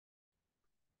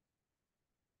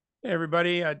Hey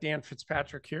everybody, Dan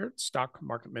Fitzpatrick here at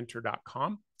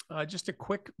stockmarketmentor.com. Just a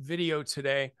quick video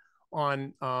today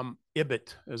on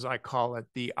IBIT, as I call it,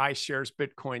 the iShares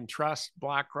Bitcoin Trust,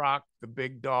 BlackRock, the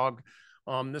big dog.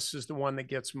 This is the one that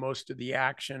gets most of the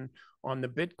action on the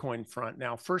Bitcoin front.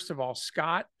 Now, first of all,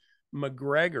 Scott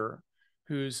McGregor,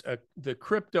 who's the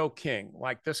crypto king,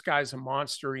 like this guy's a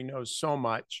monster. He knows so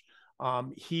much.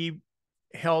 He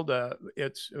held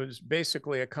it was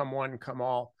basically a come one, come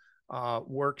all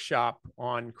workshop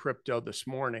on crypto this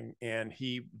morning, and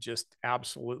he just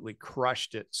absolutely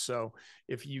crushed it. So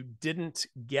if you didn't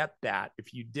get that,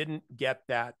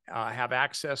 have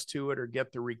access to it or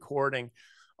get the recording,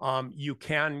 you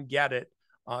can get it.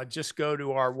 Just go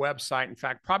to our website. In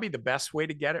fact, probably the best way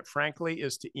to get it, frankly,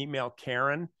 is to email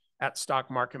Karen at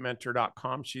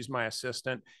stockmarketmentor.com. She's my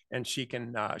assistant, and she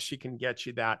can get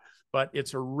you that. But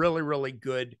it's a really, really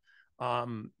good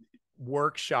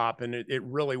workshop, and it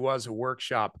really was a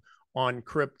workshop on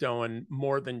crypto and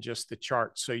more than just the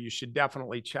chart. So you should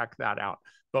definitely check that out.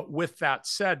 But with that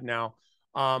said, now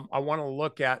I want to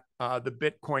look at the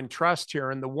Bitcoin Trust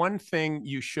here. And the one thing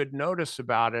you should notice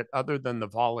about it, other than the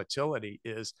volatility,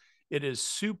 is it is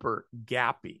super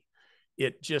gappy.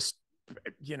 It just,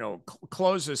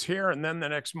 closes here, and then the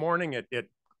next morning it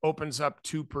opens up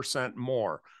 2%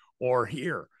 more, or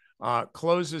here.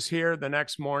 Closes here, the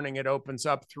next morning it opens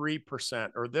up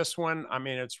 3%, or this one, I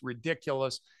mean, it's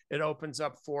ridiculous. It opens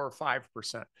up 4 or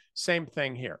 5%. Same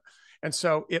thing here. And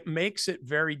so it makes it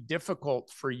very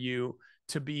difficult for you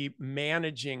to be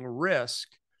managing risk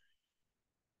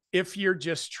if you're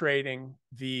just trading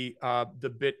the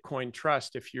Bitcoin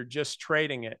Trust. If you're just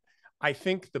trading it, I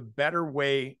think the better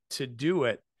way to do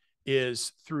it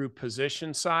is through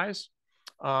position size.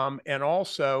 And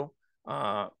also,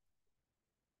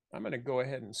 I'm going to go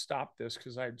ahead and stop this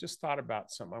because I just thought about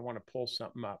something. I want to pull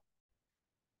something up.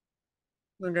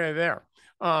 Okay, there.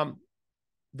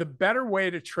 The better way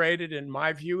to trade it, in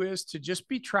my view, is to just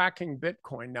be tracking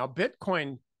Bitcoin. Now,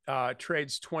 Bitcoin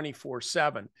trades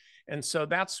 24/7. And so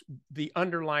that's the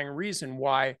underlying reason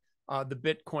why the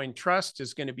Bitcoin Trust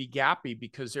is going to be gappy,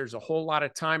 because there's a whole lot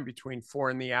of time between 4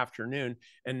 in the afternoon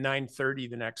and 9:30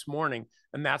 the next morning.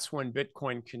 And that's when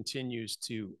Bitcoin continues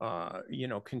to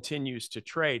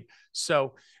trade.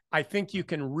 So I think you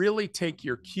can really take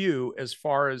your cue as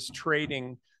far as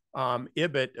trading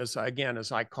IBIT, as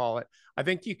I call it. I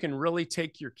think you can really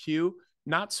take your cue,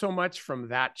 not so much from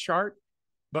that chart,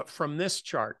 but from this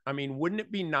chart. I mean, wouldn't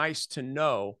it be nice to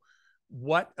know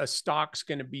what a stock's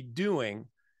going to be doing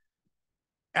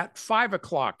at 5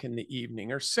 o'clock in the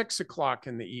evening, or 6 o'clock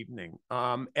in the evening,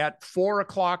 at 4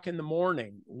 o'clock in the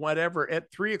morning, whatever,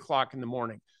 at 3 o'clock in the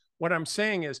morning? What I'm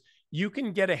saying is you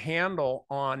can get a handle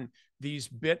on these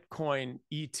Bitcoin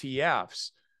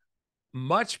ETFs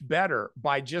much better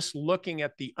by just looking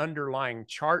at the underlying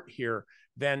chart here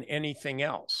than anything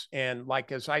else. And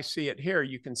like, as I see it here,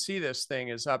 you can see this thing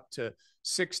is up to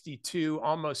 62,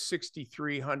 almost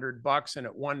 6,300 bucks. And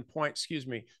at one point,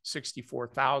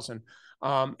 64,000.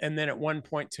 And then at one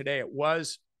point today, it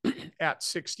was at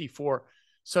 64.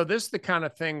 So this is the kind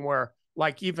of thing where,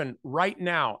 like, even right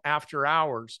now, after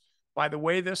hours, by the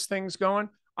way this thing's going,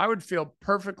 I would feel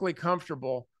perfectly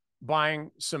comfortable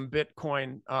buying some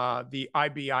Bitcoin, the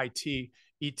IBIT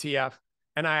ETF.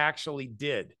 And I actually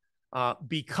did,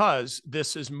 because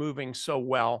this is moving so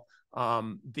well,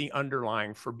 the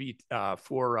underlying for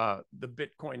the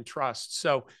Bitcoin Trust.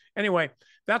 So anyway,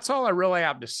 that's all I really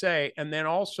have to say. And then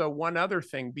also one other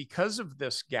thing, because of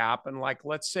this gap, and like,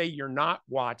 let's say you're not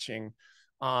watching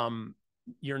Bitcoin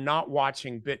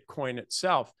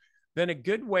itself, then a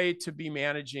good way to be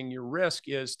managing your risk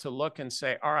is to look and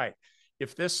say, all right,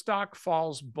 if this stock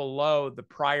falls below the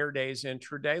prior day's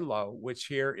intraday low, which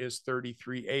here is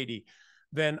 33.80,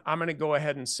 then I'm going to go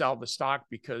ahead and sell the stock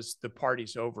because the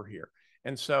party's over here.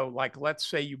 And so, like, let's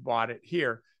say you bought it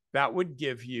here, that would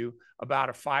give you about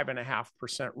a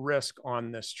 5.5% risk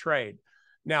on this trade.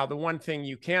 Now, the one thing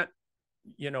you can't,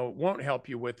 won't help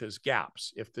you with is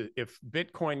gaps. If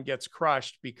Bitcoin gets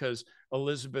crushed because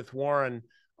Elizabeth Warren,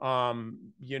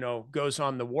 goes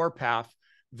on the warpath,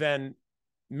 then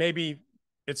maybe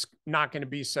it's not going to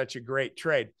be such a great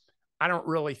trade. I don't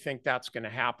really think that's going to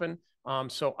happen.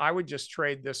 So I would just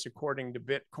trade this according to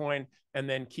Bitcoin, and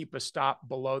then keep a stop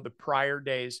below the prior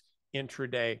day's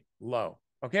intraday low.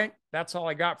 Okay, that's all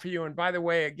I got for you. And by the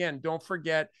way, again, don't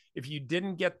forget, if you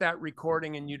didn't get that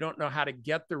recording and you don't know how to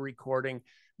get the recording,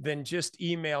 then just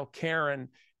email Karen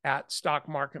at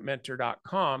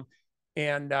stockmarketmentor.com,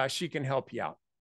 and she can help you out.